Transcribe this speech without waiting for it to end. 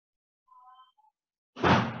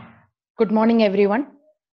Good morning everyone.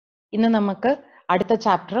 ഇന്ന് നമുക്ക് അടുത്ത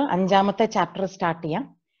ചാപ്റ്റർ അഞ്ചാമത്തെ ചാപ്റ്റർ സ്റ്റാർട്ട് ചെയ്യാം.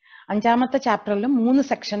 അഞ്ചാമത്തെ ചാപ്റ്ററിൽ 3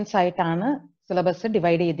 സെക്ഷൻസ് ആയിട്ടാണ് സിലബസ്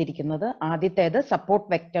ഡിവൈഡ് ചെയ്തിരിക്കുന്നത്. ആദ്യത്തേത് support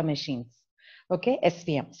vector machines. Okay,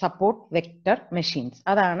 SVM support vector machines.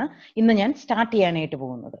 അതാണ് ഇന്ന് ഞാൻ സ്റ്റാർട്ട് ചെയ്യാനായിട്ട്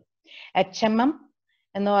പോകുന്നത്. HMM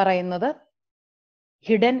എന്ന് പറയുന്നത്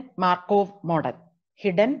ഹിഡൻ മാർക്കോവ്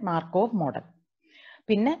മോഡൽ.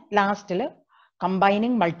 പിന്നെ ലാസ്റ്റിൽ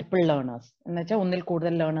കമ്പൈനിങ് മൾട്ടിപ്പിൾ ലേണേഴ്സ് എന്ന് വെച്ചാൽ ഒന്നിൽ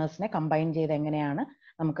കൂടുതൽ ലേണേഴ്സിനെ കമ്പൈൻ ചെയ്ത് എങ്ങനെയാണ്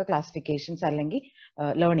നമുക്ക് ക്ലാസിഫിക്കേഷൻസ് അല്ലെങ്കിൽ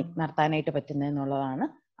ലേണിംഗ് നടത്താനായിട്ട് പറ്റുന്നത് എന്നുള്ളതാണ്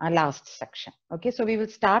ആ last section. Okay, so we will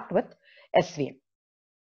start with SVM.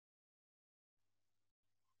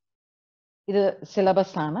 ഇത്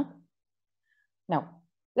സിലബസ് ആണ്. Now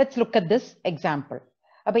let's look at this example.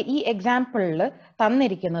 അപ്പൊ ഈ എക്സാമ്പിളിൽ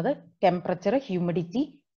തന്നിരിക്കുന്നത് ടെമ്പറേച്ചർ, ഹ്യൂമിഡിറ്റി,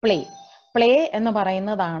 പ്ലേ എന്ന്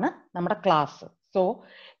പറയുന്നതാണ് നമ്മുടെ ക്ലാസ്. സോ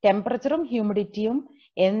ടെമ്പറേച്ചറും ഹ്യൂമിഡിറ്റിയും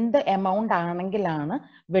എന്ത് എമൗണ്ട് ആണെങ്കിലാണ്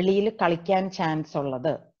വെളിയിൽ കളിക്കാൻ ചാൻസ്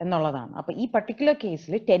ഉള്ളത് എന്നുള്ളതാണ്. അപ്പൊ ഈ പർട്ടിക്കുലർ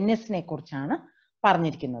കേസിൽ ടെന്നീസിനെ കുറിച്ചാണ്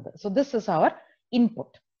പറഞ്ഞിരിക്കുന്നത്. So this is our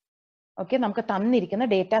input. Okay, നമുക്ക് തന്നിരിക്കുന്ന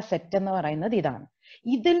ഡേറ്റ സെറ്റ് എന്ന് പറയുന്നത് ഇതാണ്.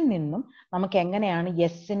 ഇതിൽ നിന്നും നമുക്ക് എങ്ങനെയാണ്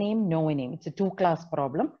യെസിനെയും നോയിനെയും, it's A 2 class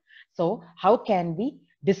problem. So how can we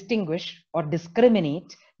distinguish or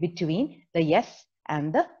discriminate between the yes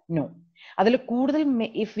and the no? അതിൽ കൂടുതൽ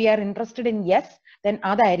if we are interested in yes then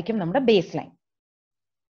അതായിരിക്കും നമ്മുടെ ബേസ് ലൈൻ.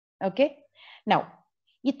 ഓക്കെ, നൗ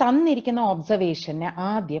ഈ തന്നിരിക്കുന്ന ഒബ്സർവേഷന്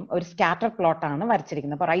ആദ്യം ഒരു സ്കാറ്റർ പ്ലോട്ട് ആണ്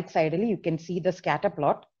വരച്ചിരിക്കുന്നത്. അപ്പൊ റൈറ്റ് സൈഡിൽ you can see the scatter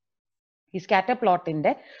plot. ഈ സ്കാറ്റർ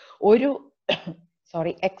പ്ലോട്ടിന്റെ ഒരു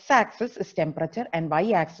X axis is temperature and Y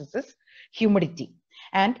axis is humidity.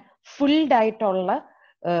 And filled ആയിട്ടുള്ള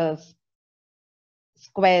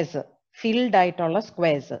squares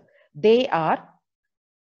they are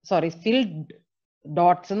filled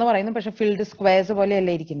dots എന്ന് പറയുന്നത്, പക്ഷെ ഫിൽഡ് സ്ക്വയർസ് പോലെയല്ല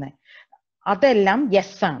ഇരിക്കുന്നത്. അതെല്ലാം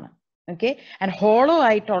യെസ് ആണ്. ഓക്കെ, ആൻഡ് ഹോളോ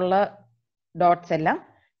ആയിട്ടുള്ള ഡോട്ട്സ് എല്ലാം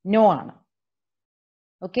നോ ആണ്.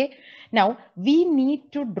 Okay, now we need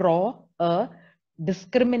to draw A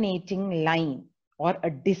discriminating line or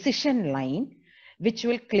a decision line which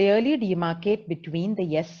will clearly demarcate between the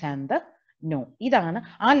yes and the no. ഇതാണ്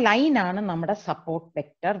ആ line ആണ് നമ്മുടെ സപ്പോർട്ട്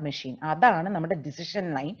വെക്ടർ മെഷീൻ. അതാണ് നമ്മുടെ decision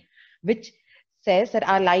line which says that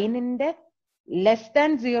ആ ലൈനിന്റെ less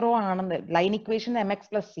than 0 ആണെന്ന്, line equation mx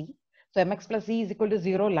plus c, so mx plus c is equal to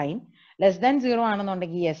 0 line less than 0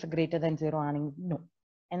 ആണെന്നുണ്ടെങ്കിൽ യെസ്, ഗ്രേറ്റർ ദാൻ 0 ആണെങ്കിൽ നോ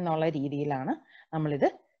എന്നുള്ള രീതിയിലാണ് നമ്മളിത്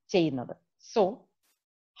ചെയ്യുന്നത്. So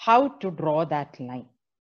how to draw that line?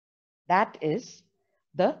 That is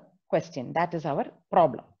the question. That is our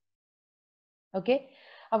problem. Okay,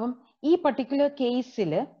 അപ്പം ഈ particular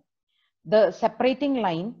കേസിൽ the separating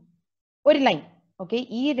line ഒരു ലൈൻ. ഓക്കെ,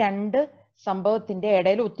 ഈ രണ്ട് സംഭവത്തിന്റെ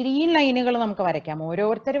ഇടയിൽ ഒത്തിരി ലൈനുകൾ നമുക്ക് വരയ്ക്കാം.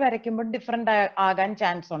 ഓരോരുത്തർ വരയ്ക്കുമ്പോൾ ഡിഫറെന്റ് ആകാൻ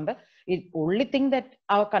ചാൻസ് ഉണ്ട്. only thing that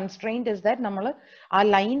our constraint is that നമ്മൾ ആ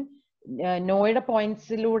ലൈൻ നോയുടെ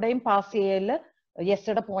പോയിന്റ്സിലൂടെയും പാസ് ചെയ്യല്,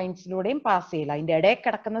 യെസ്യുടെ പോയിന്റ്സിലൂടെയും പാസ് ചെയ്യില്ല. അതിന്റെ ഇടയിൽ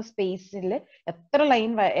കിടക്കുന്ന സ്പേസിൽ എത്ര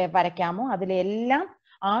ലൈൻ വരയ്ക്കാമോ അതിലെല്ലാം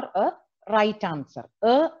R A right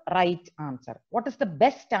answer. What is the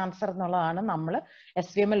best answer എന്നുള്ളതാണ് നമ്മൾ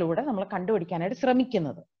SVM-ലൂടെ നമ്മൾ കണ്ടുപിടിക്കാനായിട്ട്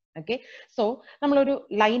ശ്രമിക്കുന്നത്. ഓക്കെ, സോ നമ്മളൊരു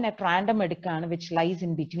ലൈൻ അറ്റ് റാൻഡം എടുക്കുകയാണ് which lies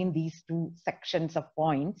in between these two sections of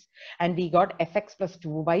points and we got fx plus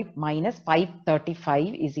 2y minus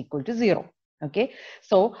 535 is equal to 0. Okay,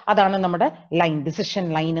 so അതാണ് നമ്മുടെ line, decision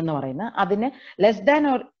line എന്ന് പറയുന്നത്. അതിന്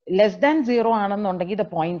ലെസ് ദാൻ 0 ആണെന്നുണ്ടെങ്കിൽ the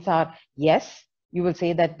points are yes, you will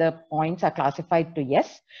say that the points are classified to yes,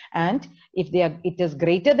 and if it is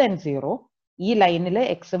greater than 0, ഈ ലൈനിൽ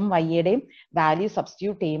എക്സും വൈയുടെയും value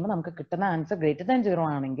substitute ചെയ്യുമ്പോൾ നമുക്ക് കിട്ടുന്ന ആൻസർ ഗ്രേറ്റർ ദാൻ 0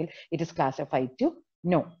 ആണെങ്കിൽ it is classified to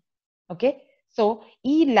know. Okay, so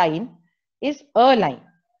ഈ line is A line.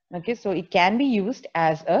 Okay, so it can be used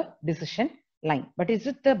as A decision line, but is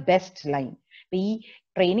it the best line? ഈ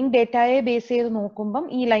training ഡേറ്റയെ base ചെയ്ത് നോക്കുമ്പം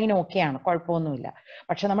ഈ line ഓക്കെയാണ്, കുഴപ്പമൊന്നുമില്ല.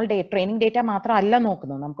 പക്ഷെ നമ്മൾ ട്രെയിനിങ് ഡേറ്റ മാത്രമല്ല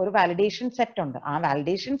നോക്കുന്നത്, നമുക്കൊരു വാലിഡേഷൻ സെറ്റ് ഉണ്ട്. ആ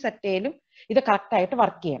വാലിഡേഷൻ സെറ്റിലും ഇത് കറക്റ്റ് ആയിട്ട്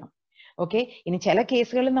വർക്ക് ചെയ്യണം. ഓക്കെ, ഇനി ചില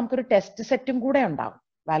കേസുകളിൽ നമുക്കൊരു ടെസ്റ്റ് സെറ്റും കൂടെ ഉണ്ടാവും.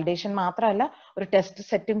 വാലിഡേഷൻ മാത്രമല്ല, ഒരു ടെസ്റ്റ്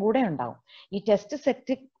സെറ്റും കൂടെ ഉണ്ടാവും. ഈ ടെസ്റ്റ്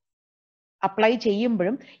സെറ്റ് അപ്ലൈ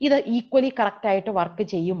ചെയ്യുമ്പോഴും ഇത് ഈക്വലി കറക്റ്റ് ആയിട്ട് വർക്ക്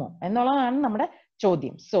ചെയ്യുമോ എന്നുള്ളതാണ് നമ്മുടെ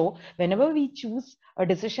ചോദ്യം. So whenever we choose a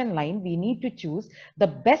decision line, we need to choose the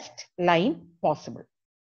best line possible.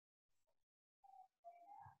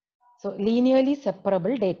 So linearly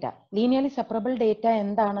separable data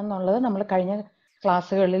എന്താണെന്നുള്ളത് നമ്മൾ കഴിഞ്ഞ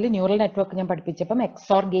ക്ലാസ്സുകളിൽ ന്യൂറൽ നെറ്റ്വർക്ക് ഞാൻ പഠിപ്പിച്ചപ്പം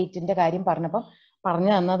XOR ഗേറ്റിന്റെ കാര്യം പറഞ്ഞപ്പം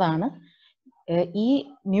പറഞ്ഞു തന്നതാണ്. ഈ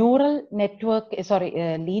neural network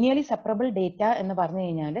linearly separable data എന്ന് പറഞ്ഞു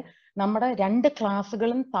കഴിഞ്ഞാൽ നമ്മുടെ രണ്ട്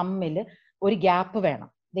ക്ലാസ്സുകളും തമ്മിൽ ഒരു ഗ്യാപ്പ് വേണം.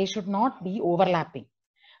 They should not be overlapping.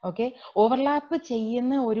 Okay, overlap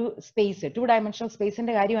ചെയ്യുന്ന ഒരു സ്പേസ്, 2 dimensional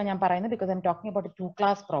സ്പേസിന്റെ കാര്യമാണ് ഞാൻ പറയുന്നത്, because I'm talking about a 2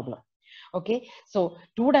 class problem. Okay. So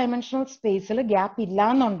 2-dimensional സ്പേസിൽ ഗ്യാപ്പ്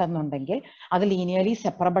ഇല്ലാന്നുണ്ടെന്നുണ്ടെങ്കിൽ അത് ലീനിയർലി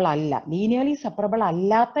സെപ്പറബിൾ അല്ല. ലീനിയർലി സെപ്പറബിൾ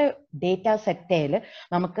അല്ലാത്ത ഡേറ്റ സെറ്റയിൽ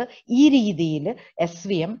നമുക്ക് ഈ രീതിയിൽ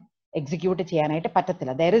SVM എക്സിക്യൂട്ട് ചെയ്യാനായിട്ട്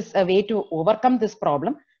പറ്റത്തില്ല. There is a way to overcome this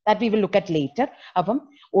problem that we will look at later. അപ്പം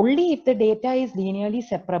only if the data is linearly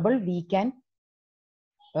separable we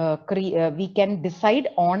can decide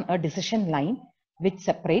on a decision line which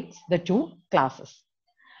separates the two classes.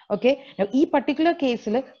 Okay, now in particular case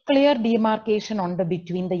clear demarcation on the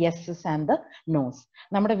between the yeses and the nos.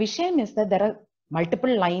 Nammada vishayam is that there are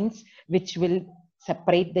multiple lines which will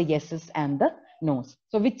separate the yeses and the nos.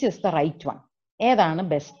 So which is the right one? Edana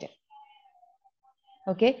best.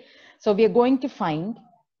 Okay, so we are going to find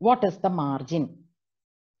what is the margin.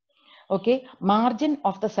 Okay, margin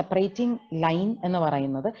of the separating line എന്ന്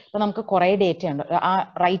പറയുന്നത് ഇപ്പൊ നമുക്ക് കുറെ data ഉണ്ട്. ആ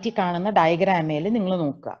റൈറ്റിൽ കാണുന്ന ഡയഗ്രാമിൽ നിങ്ങൾ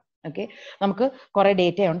നോക്കുക. ഓക്കെ, നമുക്ക് കുറെ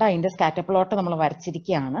ഡേറ്റ ഉണ്ട്. അതിന്റെ സ്കാറ്റർ പ്ലോട്ട് നമ്മൾ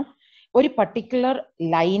വരച്ചിരിക്കുകയാണ്. ഒരു പർട്ടിക്കുലർ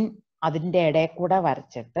ലൈൻ അതിന്റെ ഇടയിൽ കൂടെ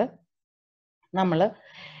വരച്ചിട്ട് നമ്മൾ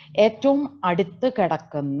ഏറ്റവും അടുത്ത്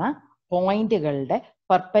കിടക്കുന്ന പോയിന്റുകളുടെ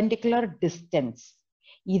പെർപെൻഡിക്കുലർ ഡിസ്റ്റൻസ്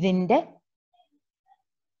ഇതിന്റെ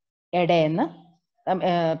ഇടയെന്ന്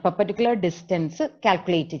പെർപെൻഡിക്കുലർ ഡിസ്റ്റൻസ്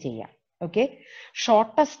കാൽക്കുലേറ്റ് ചെയ്യാം. Okay,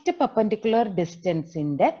 shortest perpendicular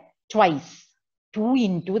ഡിസ്റ്റൻസിന്റെ twice 2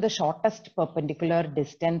 into the shortest perpendicular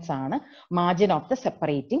distance ആണ് margin of the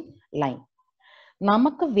separating line.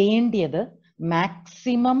 നമുക്ക് വേണ്ടിയത്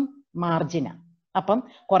മാക്സിമം മാർജിനാണ്. അപ്പം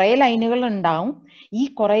കുറെ ലൈനുകൾ ഉണ്ടാവും. ഈ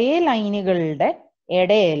കുറെ ലൈനുകളുടെ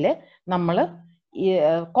ഇടയിൽ നമ്മൾ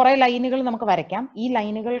കുറെ ലൈനുകൾ നമുക്ക് വരയ്ക്കാം. ഈ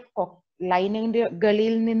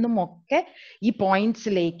ലൈനുകളിൽ നിന്നുമൊക്കെ ഈ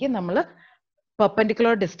പോയിന്റ്സിലേക്ക് നമ്മൾ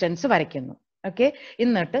പെർപെൻഡിക്കുലർ ഡിസ്റ്റൻസ് വരയ്ക്കുന്നു. ഓക്കെ,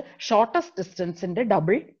 എന്നിട്ട് ഷോർട്ടസ്റ്റ് ഡിസ്റ്റൻസിന്റെ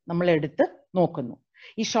ഡബിൾ നമ്മൾ എടുത്ത് നോക്കുന്നു.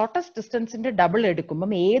 ഈ ഷോർട്ടസ്റ്റ് ഡിസ്റ്റൻസിന്റെ ഡബിൾ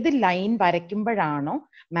എടുക്കുമ്പം ഏത് ലൈൻ വരയ്ക്കുമ്പോഴാണോ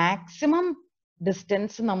മാക്സിമം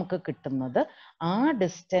ഡിസ്റ്റൻസ് നമുക്ക് കിട്ടുന്നത് ആ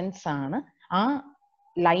ഡിസ്റ്റൻസ് ആണ്, ആ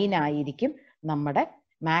ലൈൻ ആയിരിക്കും നമ്മുടെ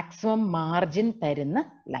മാക്സിമം മാർജിൻ തരുന്ന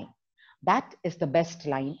line. That is the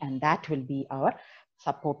best line and that will be our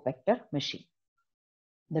support vector machine,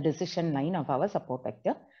 the decision line of our support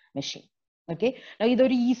vector machine. Okay,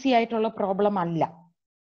 ഇതൊരു ഈസി ആയിട്ടുള്ള പ്രോബ്ലം അല്ല.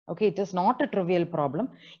 Okay, it is not A trivial problem.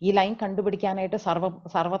 ഈ line കണ്ടുപിടിക്കാനായിട്ട്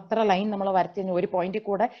സർവത്ര line നമ്മൾ വരച്ചു കഴിഞ്ഞാൽ ഒരു പോയിന്റിൽ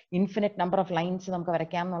കൂടെ ഇൻഫിനിറ്റ് നമ്പർ ഓഫ് ലൈൻസ് നമുക്ക്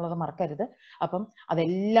വരയ്ക്കാം എന്നുള്ളത് മറക്കരുത്. അപ്പം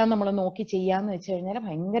അതെല്ലാം നമ്മൾ നോക്കി ചെയ്യാന്ന് വെച്ച് കഴിഞ്ഞാൽ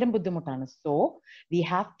ഭയങ്കര ബുദ്ധിമുട്ടാണ്. So we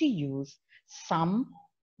have to use some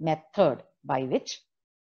method by which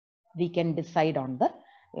we can decide on the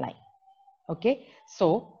line. Okay, so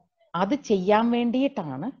അത് ചെയ്യാൻ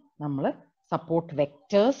വേണ്ടിയിട്ടാണ് നമ്മൾ സപ്പോർട്ട്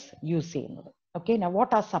വെക്ടേഴ്സ് യൂസ് ചെയ്യുന്നത്. Okay, now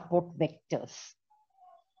what are support vectors?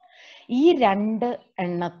 ഈ രണ്ട്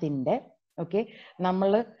എണ്ണത്തിന്റെ ഓക്കെ നമ്മൾ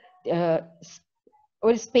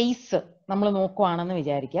ഒരു സ്പേസ് നമ്മൾ നോക്കുവാണെന്ന്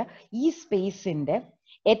വിചാരിക്കുക. ഈ സ്പേസിന്റെ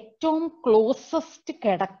ഏറ്റവും ക്ലോസസ്റ്റ്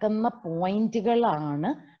കിടക്കുന്ന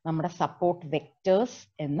പോയിന്റുകളാണ് നമ്മുടെ സപ്പോർട്ട് വെക്ടേഴ്സ്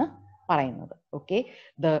എന്ന് പറയുന്നത്. Okay,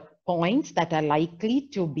 the points that are likely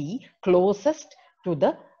to B closest to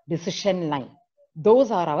the decision line, those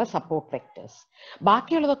are our support vectors.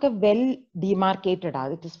 ബാക്കിയുള്ളതൊക്കെ വെൽ ഡിമാർക്കേറ്റഡ്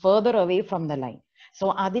ആണ്. It is further away from the line. So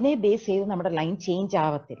അതിനെ base ചെയ്ത് നമ്മുടെ line change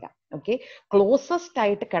ആവത്തില്ല. Okay, closest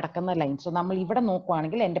ആയിട്ട് കിടക്കുന്ന line. So നമ്മൾ ഇവിടെ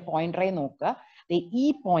നോക്കുവാണെങ്കിൽ എന്റെ പോയിന്ററെ നോക്കുക. ഈ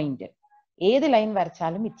പോയിന്റ് ഏത് line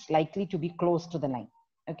വരച്ചാലും it's likely to B close to the line.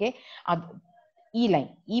 Okay, ഈ ലൈൻ,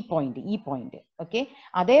 ഈ പോയിന്റ് ഓക്കെ,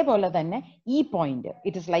 അതേപോലെ തന്നെ ഈ point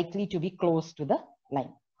it is likely to B close to the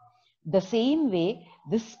line. The same way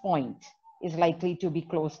this point is likely to be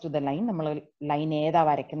close to the line. നമ്മൾ line ഏതാ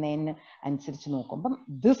വരയ്ക്കുന്നതിന് അനുസരിച്ച് നോക്കുമ്പം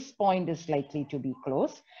this point is likely to be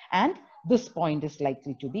close and this point is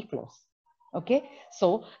likely to be close. Okay, so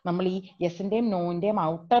നമ്മൾ ഈ യെസിന്റെയും നോന്റെയും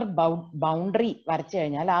outer boundary വരച്ചു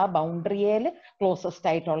കഴിഞ്ഞാൽ ആ ബൗണ്ടറിയിൽ closest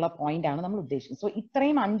ആയിട്ടുള്ള പോയിന്റ് ആണ് നമ്മൾ ഉദ്ദേശിക്കുന്നത്. സോ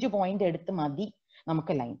ഇത്രയും 5 പോയിന്റ് എടുത്ത് മതി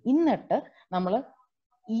നമുക്ക് ലൈൻ. എന്നിട്ട് നമ്മൾ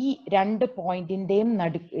ഈ രണ്ട് പോയിന്റിന്റെയും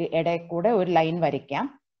ഇടയിൽ കൂടെ ഒരു ലൈൻ വരയ്ക്കാം.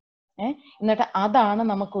 എന്നിട്ട് അതാണ്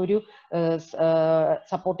നമുക്കൊരു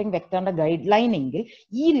സപ്പോർട്ടിംഗ് വെക്ടറിന്റെ ഗൈഡ് ലൈൻ എങ്കിൽ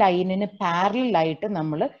ഈ ലൈനിന് പാരലൽ ആയിട്ട്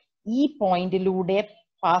നമ്മൾ ഈ പോയിന്റിലൂടെ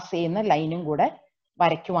പാസ് ചെയ്യുന്ന ലൈനും കൂടെ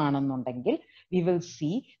വരയ്ക്കുവാണെന്നുണ്ടെങ്കിൽ വി വിൽ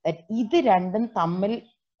സീ ദാറ്റ് ഇത് രണ്ടും തമ്മിൽ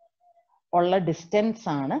ഉള്ള ഡിസ്റ്റൻസ്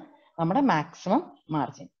ആണ് നമ്മുടെ മാക്സിമം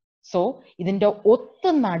മാർജിൻ. സോ ഇതിന്റെ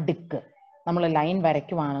ഒത്ത നടുക്ക് നമ്മൾ line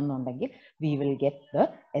വരയ്ക്കുവാണെന്നുണ്ടെങ്കിൽ we will get the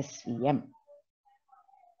SVM.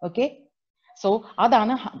 Okay, so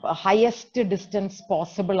അതാണ് ഹയസ്റ്റ് ഡിസ്റ്റൻസ്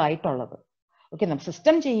പോസിബിൾ ആയിട്ടുള്ളത്. ഓക്കെ, നമ്മൾ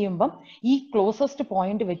സിസ്റ്റം ചെയ്യുമ്പം ഈ ക്ലോസസ്റ്റ്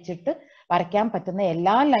പോയിന്റ് വെച്ചിട്ട് വരയ്ക്കാൻ പറ്റുന്ന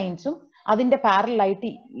എല്ലാ ലൈൻസും അതിന്റെ പാരലായിട്ട്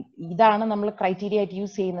ഇതാണ് നമ്മൾ ക്രൈറ്റീരിയ ആയിട്ട്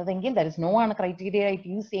യൂസ് ചെയ്യുന്നതെങ്കിൽ, ദാറ്റ് ഇസ് നോ ആണ് ക്രൈറ്റീരിയ ആയിട്ട്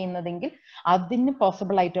യൂസ് ചെയ്യുന്നതെങ്കിൽ അതിന്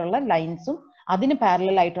പോസിബിൾ ആയിട്ടുള്ള ലൈൻസും അതിന്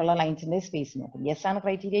പാരലൽ ആയിട്ടുള്ള ലൈൻസിന്റെ സ്പേസ് നോക്കും. യെസ് ആണ്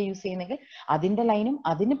ക്രൈറ്റീരിയ യൂസ് ചെയ്യുന്നെങ്കിൽ അതിന്റെ ലൈനും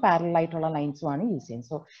അതിന് പാരലൽ ആയിട്ടുള്ള ലൈൻസും ആണ് യൂസ് ചെയ്യുന്നത്.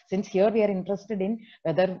 So since here we are interested in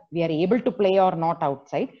whether V are able to play or not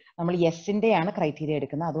outside, നമ്മൾ യെസിന്റെ ആണ് ക്രൈറ്റീരിയ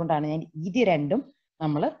എടുക്കുന്നത്. അതുകൊണ്ടാണ് ഞാൻ ഇത് രണ്ടും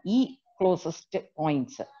നമ്മൾ ഈ ക്ലോസസ്റ്റ്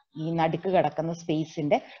പോയിന്റ്സ്, ഈ നടുക്ക് കിടക്കുന്ന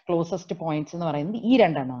സ്പേസിന്റെ ക്ലോസസ്റ്റ് പോയിന്റ്സ് എന്ന് പറയുന്നത് ഈ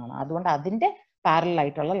രണ്ടെണ്ണമാണ്. അതുകൊണ്ട് അതിന്റെ പാരലൽ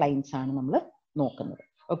ആയിട്ടുള്ള ലൈൻസ് ആണ് നമ്മൾ നോക്കുന്നത്.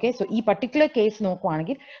 Okay, so ഈ particular case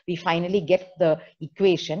നോക്കുവാണെങ്കിൽ we finally get the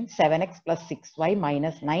equation 7x plus 6y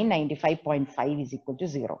minus 995.5 is equal to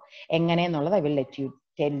 0. എങ്ങനെയെന്നുള്ളത് I will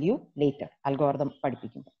tell you later. Algorithm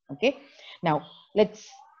പഠിപ്പിക്കുമ്പോൾ. Okay, now let's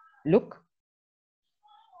look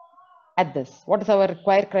at this. What is our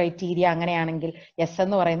required criteria? അങ്ങനെയാണെങ്കിൽ yes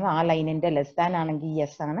എന്ന് പറയുന്നത് ആ ലൈനിന്റെ less than ആണെങ്കിൽ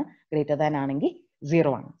yes ആണ്, greater than ആണെങ്കിൽ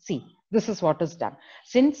 0 ആണ്. See, this is what is done.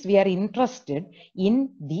 Since we are interested in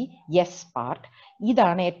the yes part,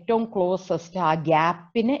 ഇതാണ് ഏറ്റവും ക്ലോസസ്റ്റ്, ആ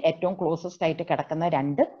ഗ്യാപ്പിന് ഏറ്റവും ക്ലോസസ്റ്റ് ആയിട്ട് കിടക്കുന്ന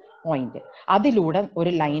രണ്ട് പോയിന്റ്. അതിലൂടെ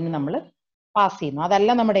ഒരു ലൈൻ നമ്മൾ പാസ് ചെയ്യുന്നു,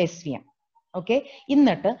 അതല്ല നമ്മുടെ SVM. ഓക്കെ,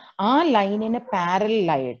 എന്നിട്ട് ആ ലൈനിന്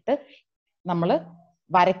പാരലായിട്ട് നമ്മൾ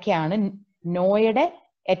വരയ്ക്കാണ് നോയുടെ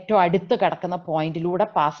ഏറ്റവും അടുത്ത് കിടക്കുന്ന പോയിന്റിലൂടെ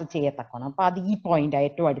പാസ് ചെയ്യത്തക്കണം. അപ്പൊ അത് ഈ പോയിന്റ്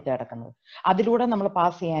ഏറ്റവും അടുത്ത് കിടക്കുന്നത്, അതിലൂടെ നമ്മൾ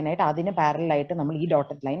പാസ് ചെയ്യാനായിട്ട് അതിന് പാരലായിട്ട് നമ്മൾ ഈ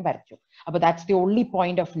ഡോട്ടഡ് ലൈൻ വരച്ചു. അപ്പൊ that's the only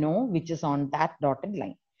point of know which is on that dotted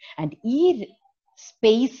line. And ഈ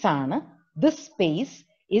സ്പേസ് ആണ്, this space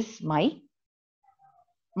is my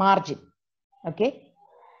margin. Okay,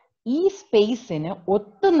 ഈ സ്പേസിന്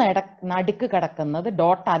നടുക്ക് കിടക്കുന്നത്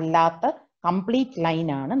ഡോട്ട് അല്ലാത്ത കംപ്ലീറ്റ് ലൈൻ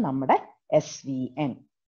ആണ് നമ്മുടെ SVN.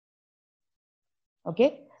 Okay,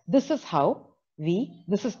 this is how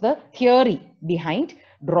this is the theory behind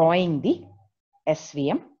drawing the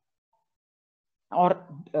SVM or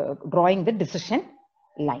drawing the decision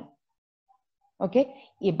line. Okay,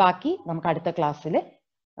 ഈ ബാക്കി നമുക്ക് അടുത്ത ക്ലാസ്സിൽ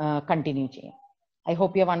കണ്ടിന്യൂ ചെയ്യാം. I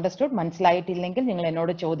hope you have understood. മനസ്സിലായിട്ടില്ലെങ്കിൽ നിങ്ങൾ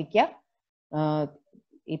എന്നോട് ചോദിക്കുക.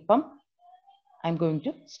 ഇപ്പം I'm going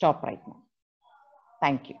to stop right now.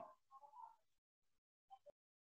 Thank you.